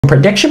When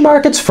prediction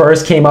markets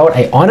first came out,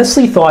 I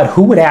honestly thought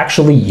who would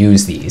actually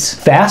use these.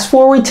 Fast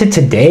forward to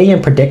today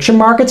and prediction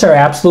markets are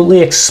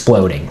absolutely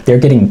exploding. They're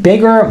getting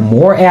bigger,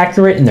 more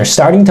accurate, and they're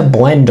starting to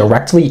blend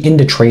directly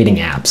into trading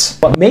apps.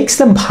 What makes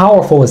them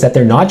powerful is that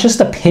they're not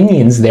just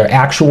opinions, they're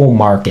actual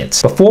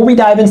markets. Before we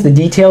dive into the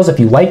details, if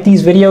you like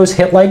these videos,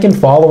 hit like and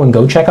follow and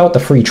go check out the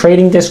free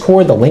trading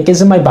Discord. The link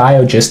is in my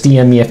bio, just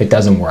DM me if it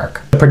doesn't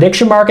work. The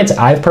prediction markets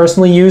I've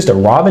personally used are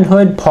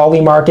Robinhood,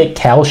 Polymarket,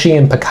 Kalshi,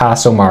 and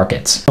Picasso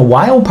Markets. The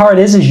wild part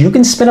is you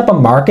can spin up a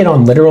market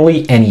on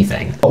literally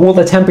anything. What will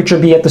the temperature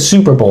be at the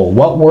Super Bowl?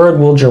 What word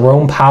will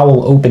Jerome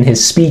Powell open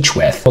his speech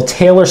with? Will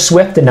Taylor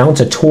Swift announce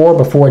a tour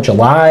before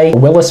July? Or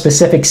will a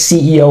specific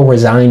CEO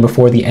resign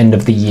before the end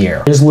of the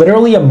year? There's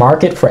literally a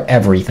market for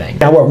everything.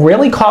 Now, what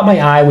really caught my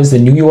eye was the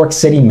New York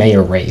City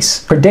mayor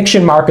race.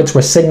 Prediction markets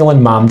were signaling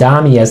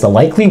Mamdani as the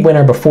likely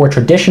winner before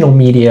traditional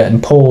media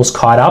and polls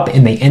caught up,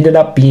 and they ended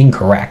up being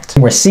correct.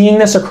 And we're seeing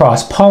this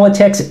across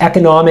politics,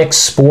 economics,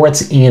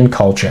 sports, and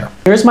culture.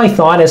 Here's my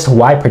thought as to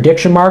why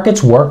prediction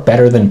markets work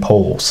better than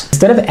polls.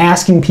 Instead of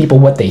asking people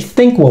what they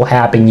think will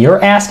happen,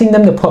 you're asking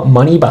them to put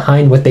money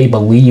behind what they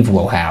believe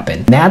will happen.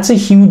 And that's a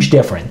huge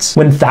difference.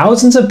 When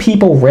thousands of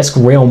people risk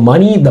real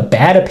money, the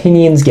bad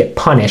opinions get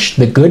punished,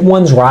 the good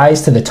ones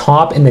rise to the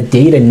top, and the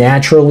data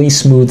naturally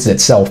smooths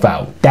itself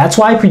out. That's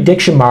why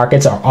prediction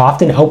markets are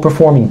often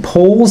outperforming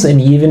polls and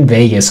even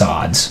Vegas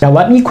odds. Now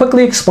let me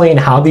quickly explain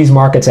how these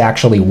markets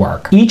actually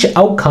work. Each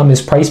outcome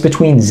is priced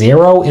between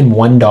 $0 and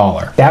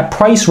 $1. That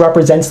price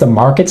represents the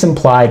market's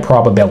implied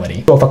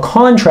probability. So if a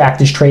contract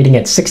is trading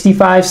at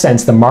 65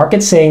 cents, the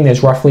market's saying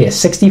there's roughly a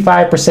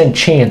 65%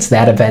 chance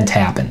that event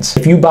happens.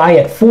 If you buy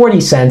at 40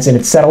 cents and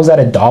it settles at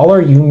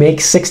 $1, you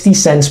make 60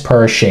 cents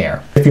per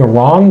share. If you're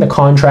wrong, the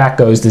contract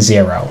goes to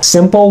zero.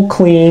 Simple,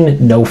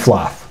 clean, no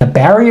fluff. The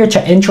barrier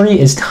to entry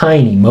is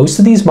tiny. Most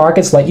of these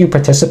markets let you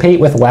participate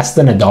with less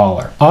than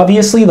 $1.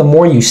 Obviously, the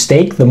more you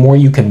stake, the more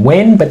you can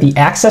win, but the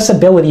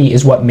accessibility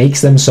is what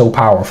makes them so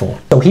powerful.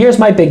 So here's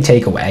my big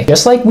takeaway.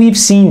 Just like we've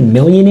seen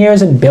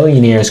millionaires and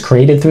billionaires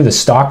created through the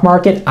stock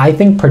market, I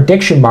think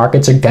prediction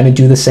markets are gonna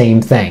do the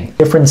same thing.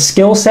 Different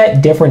skill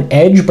set, different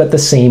edge, but the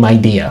same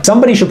idea.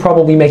 Somebody should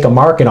probably make a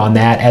market on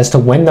that as to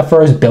when the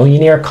first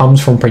billionaire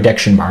comes from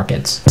prediction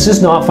markets. This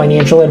is not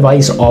financial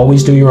advice.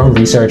 Always do your own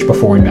research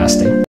before investing.